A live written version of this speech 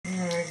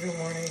Good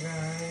morning,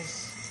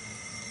 guys.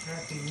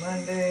 Happy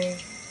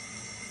Monday.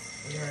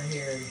 We are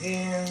here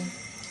again.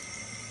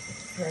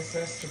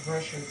 Princess to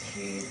brush her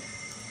teeth.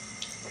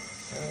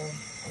 So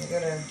I'm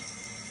gonna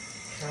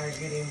try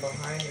getting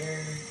behind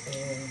her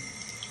and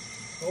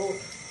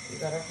hold. You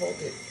gotta hold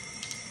it.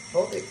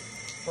 Hold it.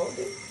 Hold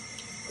it.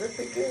 Grip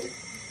it good.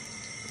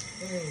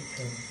 There you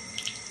go.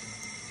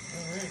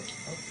 All right.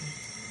 Okay.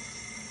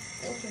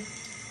 Okay.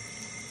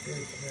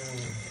 Good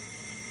job.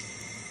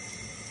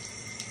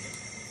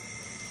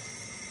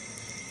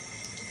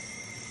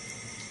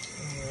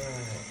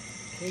 Alright,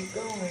 keep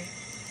going.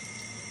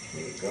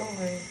 Keep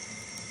going.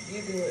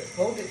 You do it.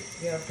 Hold it.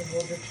 You have to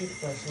hold your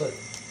toothbrush. Look.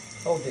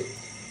 Hold it.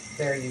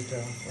 There you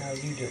go. Now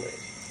you do it.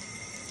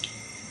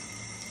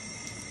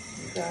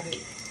 You got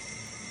it.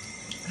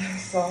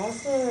 That's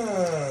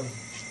awesome.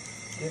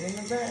 Get in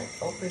the back.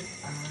 Open.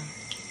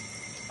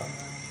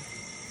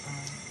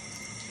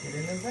 Get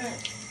in the back.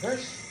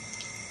 Brush.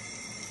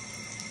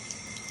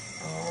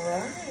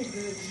 Alright,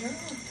 good job.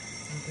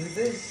 Now do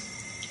this.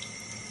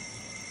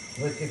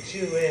 Look at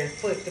you and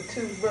flip the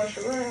toothbrush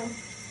around.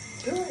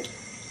 Do it.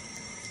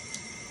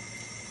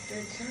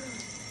 Good job.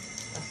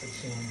 That's what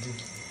you want to do.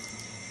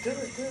 Do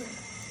it, do it.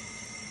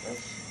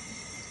 Brush.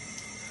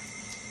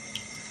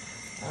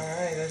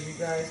 Alright, as you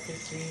guys can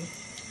see,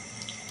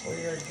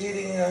 we are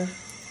getting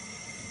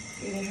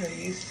her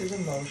used to the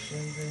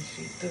motions, and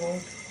she's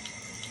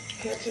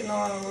catching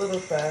on a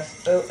little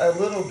a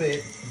little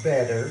bit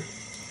better.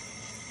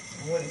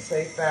 I wouldn't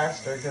say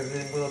faster because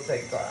it will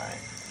take time.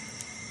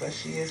 But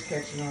she is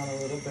catching on a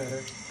little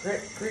better.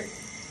 Grip, grip.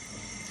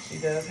 She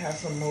does have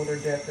some motor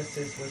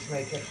deficits, which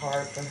make it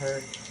hard for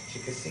her. As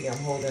you can see, I'm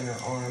holding her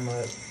arm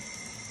up.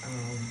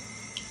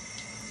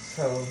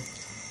 So,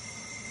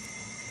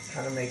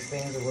 kind of makes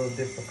things a little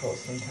difficult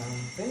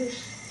sometimes.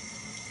 Finish.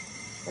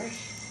 Brush.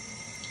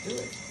 Do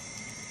it.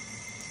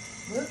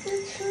 Look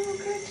at you.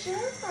 Good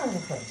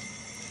job.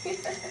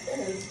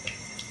 Yes.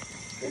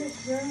 Good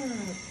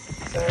job.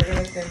 So we're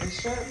going to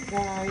finish up,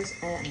 guys,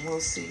 and we'll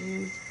see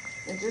you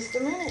in just a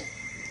minute.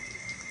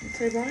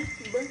 Say bye.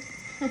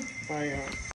 Bye. Bye, y'all.